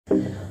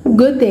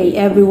Good day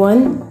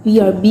everyone,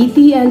 we are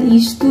BTLE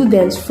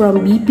students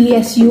from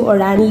BPSU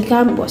Orani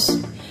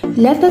campus.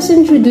 Let us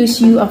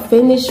introduce you a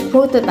finished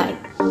prototype.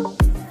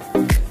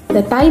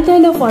 The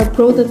title of our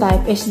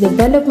prototype is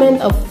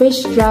Development of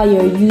Fish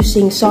Dryer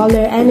Using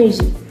Solar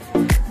Energy.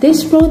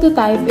 This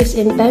prototype is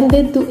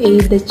intended to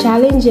aid the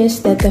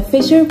challenges that the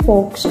fisher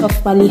folks of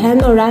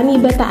Palihan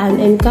Orani Bataan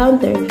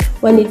encounter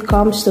when it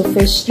comes to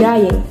fish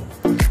drying.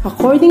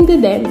 According to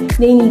them,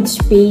 they need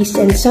space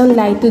and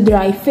sunlight to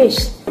dry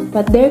fish,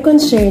 but their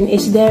concern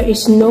is there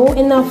is no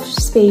enough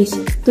space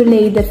to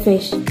lay the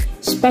fish,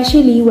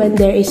 especially when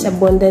there is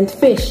abundant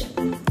fish.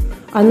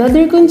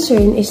 Another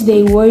concern is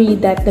they worry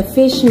that the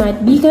fish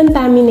might be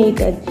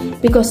contaminated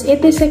because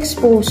it is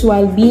exposed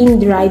while being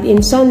dried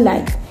in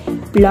sunlight.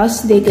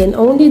 Plus, they can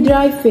only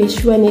dry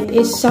fish when it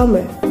is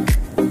summer.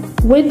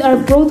 With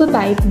our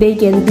prototype, they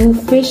can do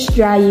fish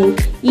drying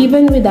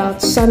even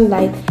without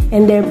sunlight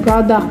and their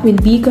product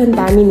will be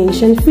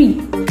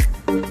contamination-free.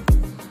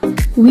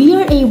 We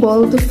are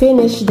able to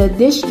finish the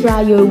dish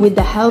dryer with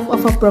the help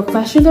of a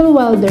professional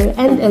welder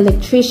and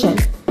electrician.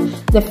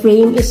 The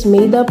frame is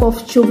made up of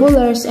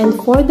tubulars and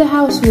for the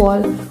house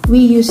wall, we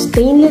use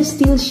stainless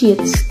steel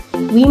sheets.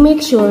 We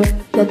make sure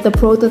that the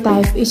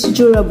prototype is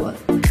durable.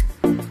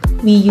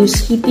 We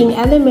use heating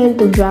element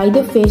to dry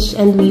the fish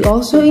and we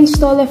also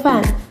install a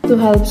fan to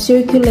help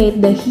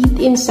circulate the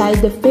heat inside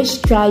the fish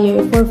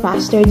dryer for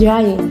faster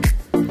drying.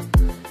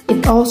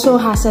 It also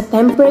has a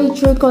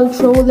temperature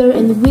controller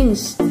and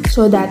wheels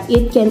so that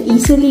it can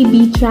easily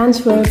be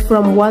transferred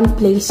from one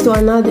place to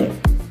another.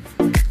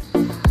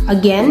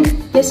 Again,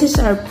 this is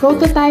our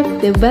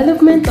prototype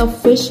development of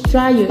fish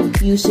dryer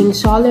using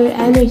solar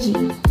energy.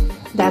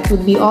 That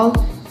would be all.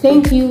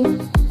 Thank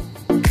you.